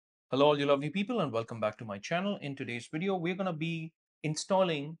Hello, all you lovely people, and welcome back to my channel. In today's video, we're going to be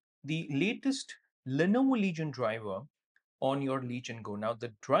installing the latest Lenovo Legion driver on your Legion Go. Now,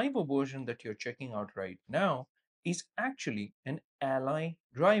 the driver version that you're checking out right now is actually an Ally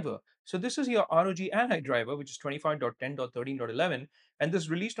driver. So this is your ROG Ally driver, which is 25.10.13.11, and this is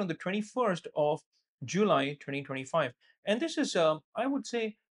released on the 21st of July 2025. And this is, I would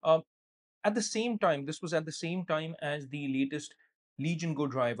say, at the same time, this was at the same time as the latest Legion Go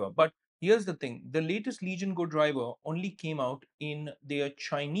driver. But here's the thing, the latest Legion Go driver only came out in their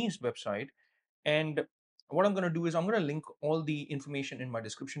Chinese website. And what I'm going to do is I'm going to link all the information in my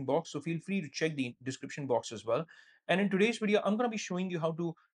description box. So feel free to check the description box as well. And in today's video, I'm going to be showing you how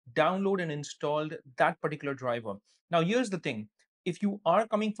to download and install that particular driver. Now, here's the thing. If you are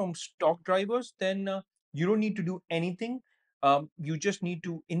coming from stock drivers, then you don't need to do anything. You just need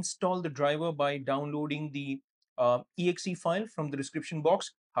to install the driver by downloading the exe file from the description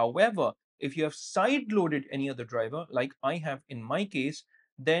box. However, if you have side loaded any other driver, like I have in my case,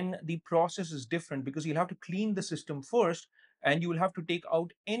 then the process is different because you'll have to clean the system first, and you will have to take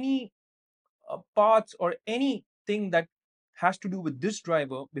out any parts or anything that has to do with this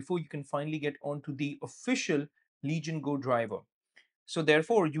driver before you can finally get onto the official Legion Go driver. So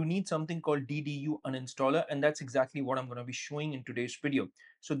therefore, you need something called DDU uninstaller, and that's exactly what I'm going to be showing in today's video.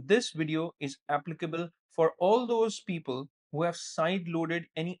 So this video is applicable for all those people who have side loaded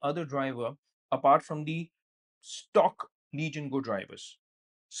any other driver apart from the stock Legion Go drivers.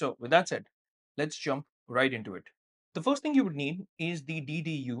 So with that said, let's jump right into it. The first thing you would need is the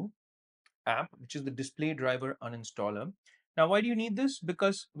DDU app, which is the display driver uninstaller. Now, why do you need this?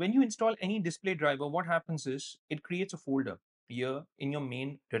 Because when you install any display driver, what happens is it creates a folder here in your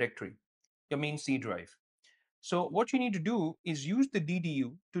main directory, your main C drive. So what you need to do is use the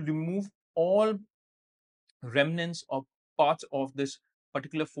DDU to remove all remnants or parts of this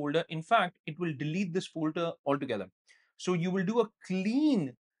particular folder. In fact, it will delete this folder altogether. So you will do a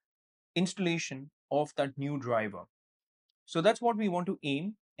clean installation of that new driver. So that's what we want to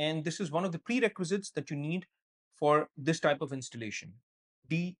aim. And this is one of the prerequisites that you need for this type of installation,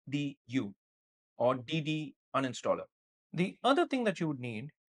 DDU or DD uninstaller. The other thing that you would need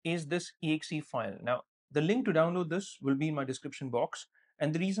is this exe file. Now, the link to download this will be in my description box.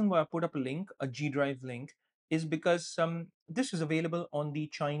 And the reason why I put up a link, a G Drive link, is because this is available on the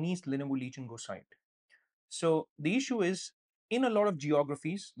Chinese Lenovo Legion Go site. So the issue is, in a lot of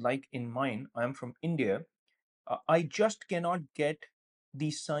geographies, like in mine, I am from India, I just cannot get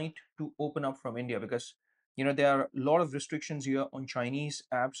the site to open up from India because there are a lot of restrictions here on Chinese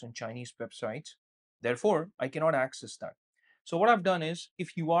apps and Chinese websites. Therefore, I cannot access that. So what I've done is,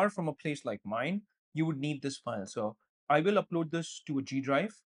 if you are from a place like mine, you would need this file. So I will upload this to a G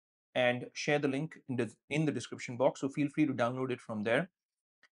Drive and share the link in the description box. So feel free to download it from there.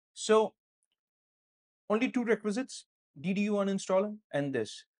 So only two requisites, DDU uninstaller and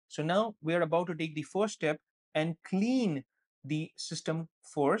this. So now we're about to take the first step and clean the system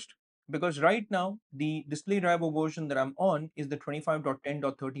first, because right now the display driver version that I'm on is the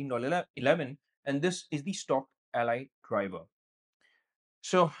 25.10.13.11, and this is the stock Ally driver.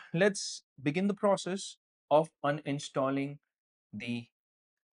 So let's begin the process of uninstalling the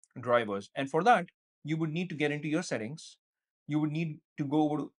drivers. And for that, you would need to get into your settings. You would need to go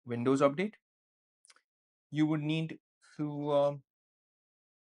over to Windows Update. You would need to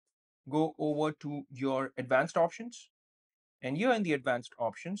go over to your advanced options, and here in the advanced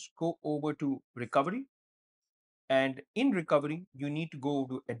options, go over to recovery, and in recovery you need to go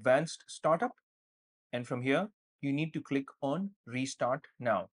to advanced startup, and from here you need to click on restart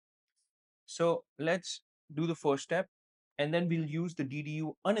now. So let's do the first step, and then we'll use the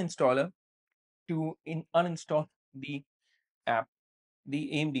DDU uninstaller to uninstall the app, the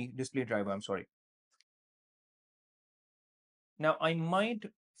AMD display driver, I'm sorry. Now I might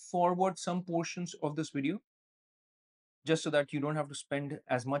forward some portions of this video just so that you don't have to spend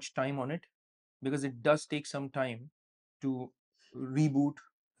as much time on it, because it does take some time to reboot,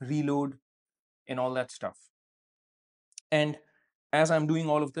 reload, and all that stuff. And as I'm doing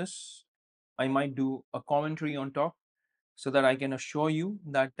all of this, I might do a commentary on top so that I can assure you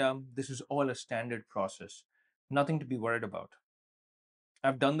that this is all a standard process, nothing to be worried about.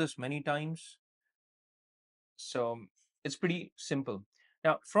 I've done this many times, so it's pretty simple.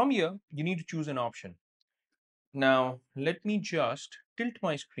 Now, from here, you need to choose an option. Now, let me just tilt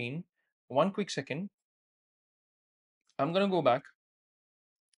my screen one quick second. I'm going to go back,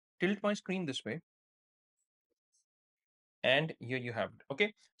 tilt my screen this way, and here you have it.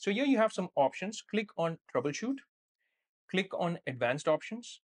 Okay, so here you have some options. Click on troubleshoot, click on advanced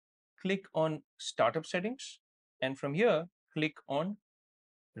options, click on startup settings, and from here click on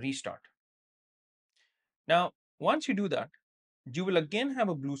restart. Now, once you do that, you will again have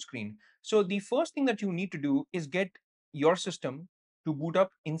a blue screen. So the first thing that you need to do is get your system to boot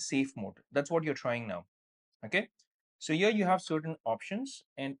up in safe mode. That's what you're trying now. Okay. So here you have certain options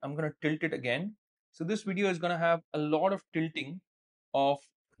and I'm going to tilt it again. So this video is going to have a lot of tilting of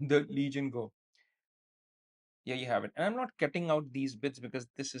the Legion Go. Here you have it. And I'm not cutting out these bits because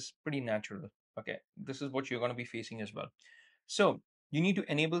this is pretty natural. Okay. This is what you're going to be facing as well. So you need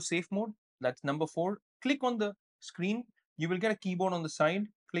to enable safe mode. That's number 4. Click on the screen. You will get a keyboard on the side.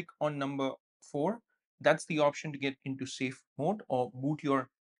 Click on number 4. That's the option to get into safe mode or boot your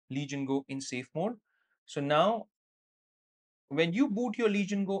Legion Go in safe mode. So now when you boot your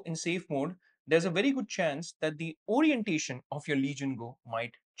Legion Go in safe mode, there's a very good chance that the orientation of your Legion Go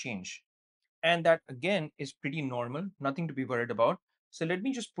might change. And that again is pretty normal, nothing to be worried about. So let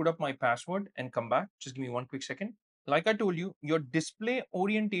me just put up my password and come back. Just give me one quick second. Like I told you, your display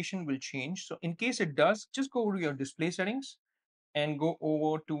orientation will change. So in case it does, just go over to your display settings and go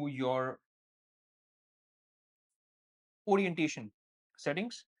over to your orientation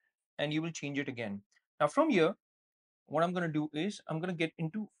settings and you will change it again. Now from here, what I'm going to do is I'm going to get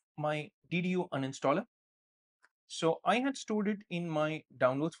into my DDO uninstaller. So I had stored it in my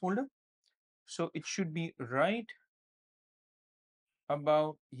downloads folder. So it should be right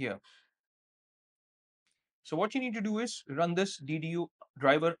about here. So what you need to do is run this DDU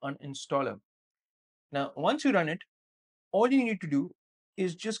driver uninstaller. Now, once you run it, all you need to do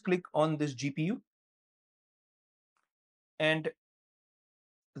is just click on this GPU and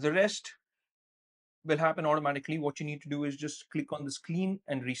the rest will happen automatically. What you need to do is just click on this clean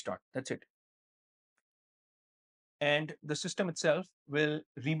and restart. That's it. And the system itself will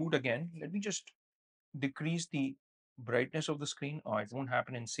reboot again. Let me just decrease the brightness of the screen. Oh, it won't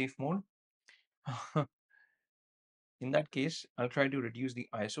happen in safe mode. In that case, I'll try to reduce the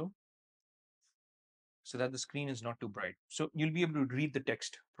ISO so that the screen is not too bright. So you'll be able to read the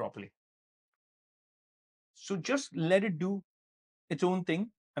text properly. So just let it do its own thing.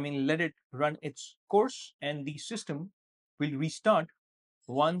 I mean, let it run its course and the system will restart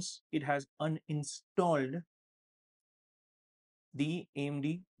once it has uninstalled the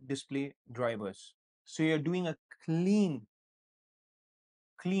AMD display drivers. So you're doing a clean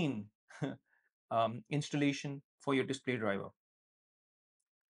installation for your display driver.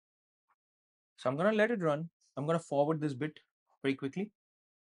 So I'm going to let it run. I'm going to forward this bit very quickly.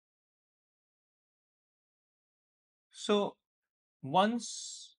 So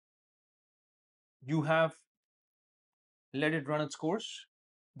once you have let it run its course,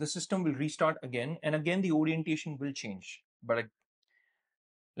 the system will restart again, and again the orientation will change. But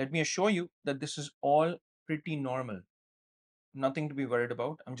let me assure you that this is all pretty normal. Nothing to be worried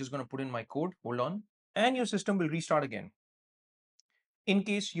about. I'm just going to put in my code. Hold on. And your system will restart again. In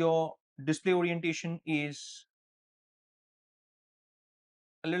case your display orientation is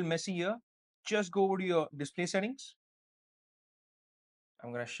a little messy here, just go over to your display settings.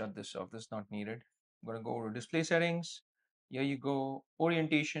 I'm going to shut this off. This is not needed. I'm going to go over to display settings. Here you go.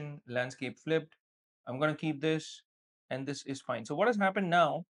 Orientation, landscape flipped. I'm going to keep this and this is fine. So what has happened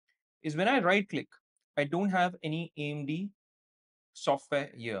now is when I right click, I don't have any AMD software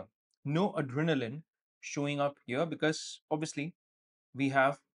here. No Adrenalin showing up here because obviously we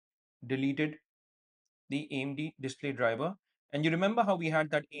have deleted the AMD display driver. And you remember how we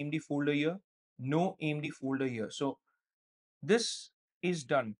had that AMD folder here? No AMD folder here. So this is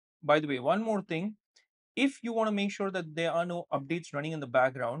done. By the way, one more thing. If you want to make sure that there are no updates running in the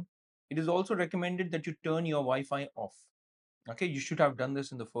background, it is also recommended that you turn your Wi-Fi off. Okay, you should have done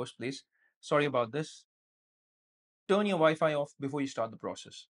this in the first place. Sorry about this. Turn your Wi-Fi off before you start the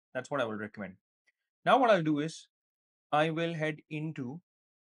process. That's what I will recommend. Now what I'll do is I will head into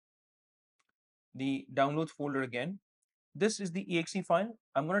the downloads folder again. This is the exe file.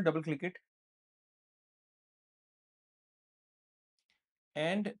 I'm going to double click it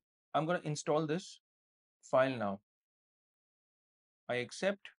and I'm going to install this file now. I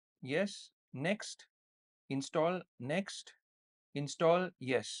accept, yes, next, install, next, install,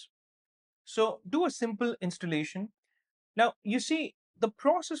 yes. So do a simple installation. Now, you see, the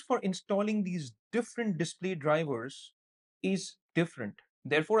process for installing these different display drivers is different.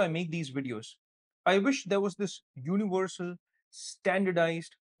 Therefore, I make these videos. I wish there was this universal,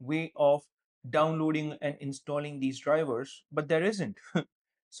 standardized way of downloading and installing these drivers, but there isn't.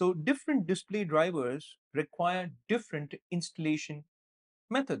 So, different display drivers require different installation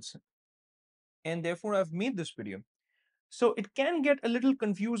methods, and therefore, I've made this video. So, it can get a little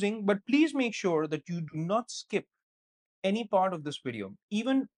confusing, but please make sure that you do not skip any part of this video.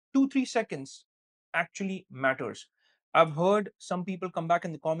 Even 2-3 seconds actually matters. I've heard some people come back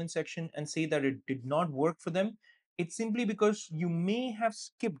in the comment section and say that it did not work for them. It's simply because you may have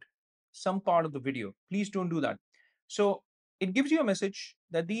skipped some part of the video. Please don't do that. So it gives you a message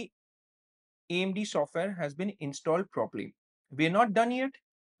that the AMD software has been installed properly. We are not done yet,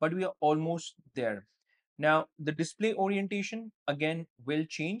 but we are almost there. Now, the display orientation again will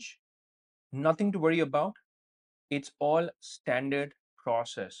change. Nothing to worry about. It's all standard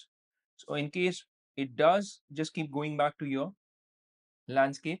process. So in case it does, just keep going back to your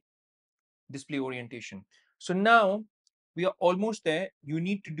landscape display orientation. So now we are almost there. You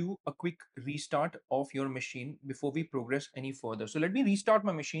need to do a quick restart of your machine before we progress any further. So let me restart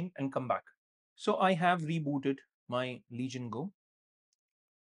my machine and come back. So I have rebooted my Legion Go.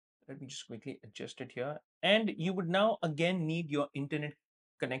 Let me just quickly adjust it here. And you would now again need your internet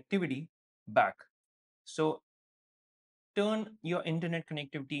connectivity back. So turn your internet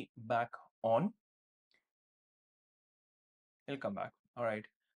connectivity back on. It'll come back. All right.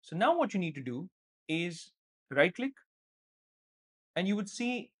 So now what you need to do is right click, and you would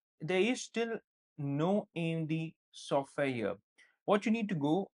see there is still no AMD software here. What you need to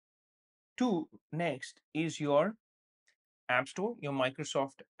go to next is your App Store, your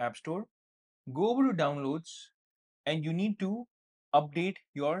Microsoft App Store. Go over to downloads, and you need to update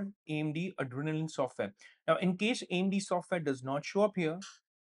your AMD Adrenalin software. Now, in case AMD software does not show up here,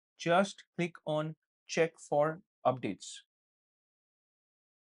 just click on check for updates.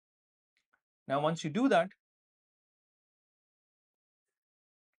 Now, once you do that,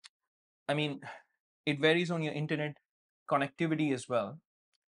 I mean, it varies on your internet connectivity as well.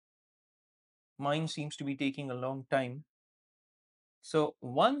 Mine seems to be taking a long time. So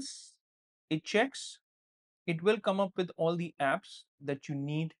once it checks, it will come up with all the apps that you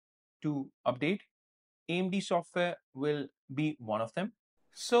need to update. AMD software will be one of them.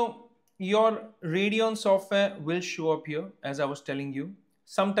 So your Radeon software will show up here, as I was telling you.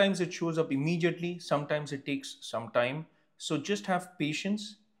 Sometimes it shows up immediately, sometimes it takes some time. So just have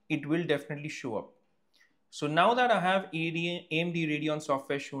patience, it will definitely show up. So now that I have AMD Radeon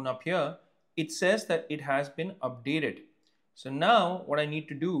software shown up here, it says that it has been updated. So now what I need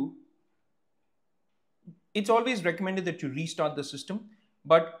to do, it's always recommended that you restart the system,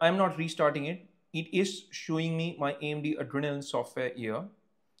 but I'm not restarting it. It is showing me my AMD Adrenalin software here.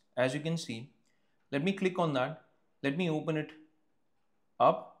 As you can see, let me click on that. Let me open it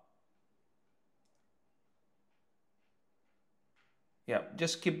up. Yeah,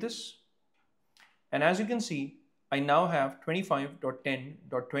 just skip this. And as you can see, I now have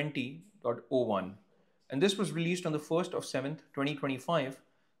 25.10.20.01. And this was released on the 1st of 7th, 2025.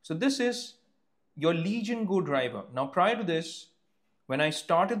 So this is your Legion Go driver. Now, prior to this, when I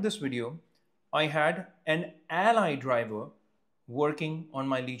started this video, I had an Ally driver working on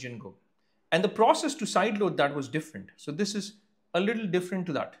my Legion Go. And the process to sideload that was different. So this is a little different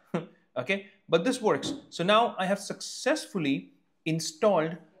to that. Okay, but this works. So now I have successfully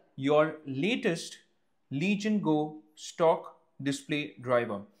installed your latest Legion Go stock display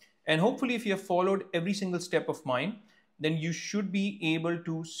driver. And hopefully if you have followed every single step of mine, then you should be able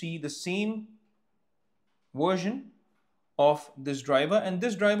to see the same version of this driver, and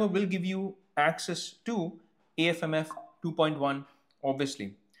this driver will give you access to AFMF 2.1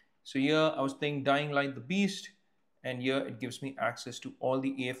 obviously. So here I was playing Dying Light the Beast, and here it gives me access to all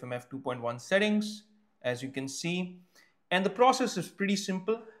the AFMF 2.1 settings, as you can see. And the process is pretty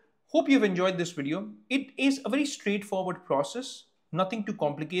simple. Hope you've enjoyed this video. It is a very straightforward process, nothing too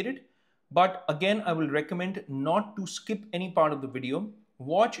complicated. But again, I will recommend not to skip any part of the video.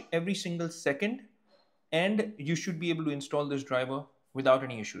 Watch every single second, and you should be able to install this driver without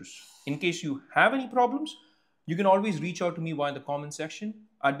any issues. In case you have any problems, you can always reach out to me via the comment section.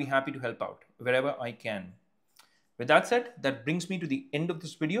 I'd be happy to help out wherever I can. With that said, that brings me to the end of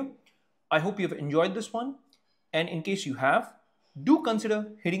this video. I hope you have enjoyed this one. And in case you have, do consider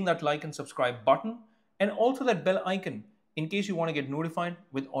hitting that like and subscribe button, and also that bell icon in case you want to get notified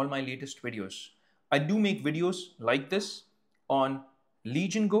with all my latest videos. I do make videos like this on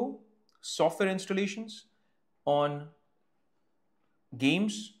Legion Go, software installations, on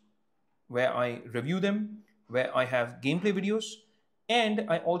games where I review them, where I have gameplay videos, and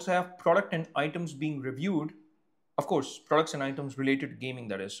I also have product and items being reviewed. Of course, products and items related to gaming,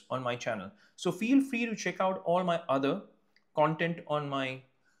 that is, on my channel. So feel free to check out all my other content on my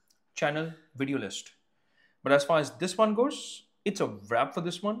channel video list. But as far as this one goes, it's a wrap for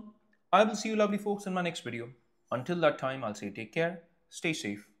this one. I will see you lovely folks in my next video. Until that time, I'll say take care, stay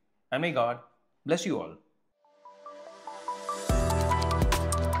safe, and may God bless you all.